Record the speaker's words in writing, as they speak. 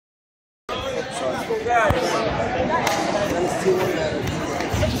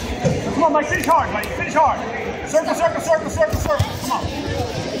Come on, Mike, finish hard, buddy. Finish hard. Circle, circle, circle, circle, circle. Come on.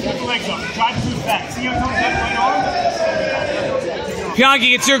 Get the legs up. Drive the foot back. See how it comes back right arm?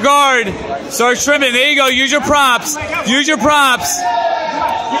 Pianki, it's your guard. Start shrimping. There you go. Use your props. Use your props.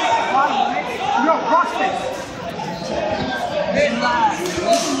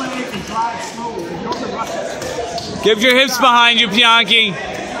 Give your hips behind you, Pianki.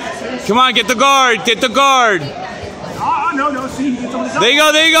 Come on, get the guard. Get the guard. No, see, there you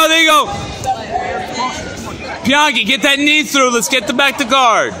go, there you go, there you go. Pianki, get that knee through. Let's get the back to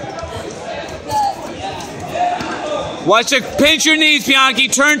guard. Watch it. Pinch your knees,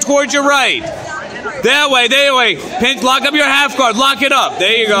 Pianki. Turn towards your right. That way, that way. Pinch, lock up your half guard. Lock it up.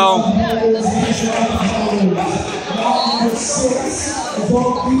 There you go.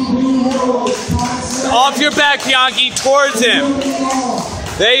 Off your back, Pianki, towards him.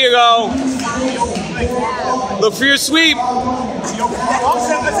 There you go. Look for your sweep.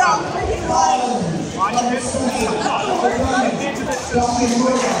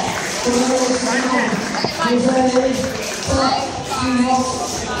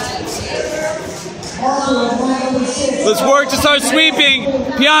 Let's work to start sweeping.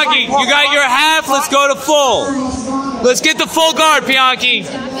 Pianki, you got your half. Let's go to full. Let's get the full guard, Pianki.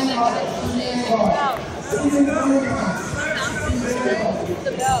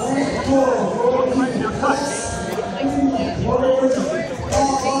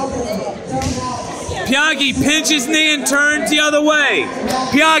 Pianki, pinch his knee and turn the other way.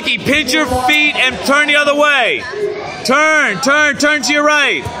 Pianki, pinch your feet and turn the other way. Turn to your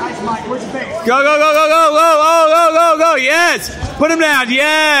right. Go, go, go, go, go, go, go, go, go, go. Yes. Put him down.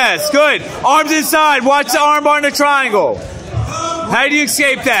 Yes. Good. Arms inside. Watch the arm bar in the triangle. How do you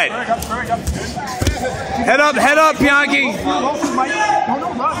escape that? Head up, Pianki.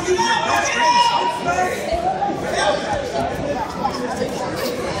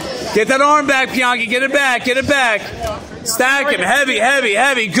 Get that arm back, Pianki. Get it back. Get it back. Stack him. Heavy, heavy,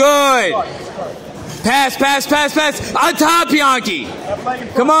 heavy. Good. Pass, pass, pass, pass. On top, Pianki.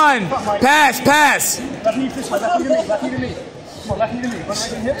 Come on. Pass, pass.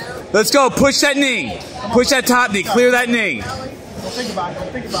 Let's go. Push that knee. Push that top knee. Clear that knee. Think about it.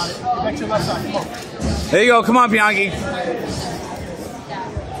 Think about it. Get back to your left side. Come on. There you go. Come on, Pianki.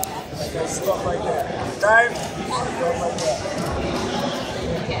 Stop right there. Dive.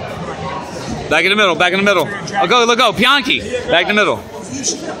 Back in the middle. Back in the middle. Oh, go, look, go. Pianki. Back in the middle.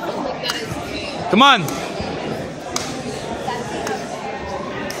 Come on. I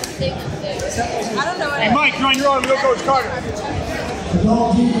don't know what Hey, Mike, you're on your own. We'll go, Coach Carter.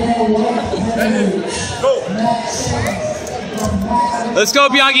 Go. Let's go,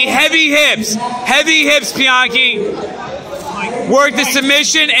 Pianki. Heavy hips. Heavy hips, Pianki. Work the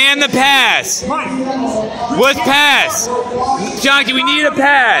submission and the pass. What's pass? Pianki, we need a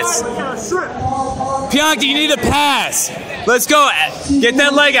pass. Pianki, you need a pass. Let's go. Get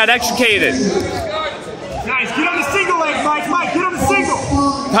that leg out. Extricate it. Nice. Get on the single leg, Mike. Mike, get on the single.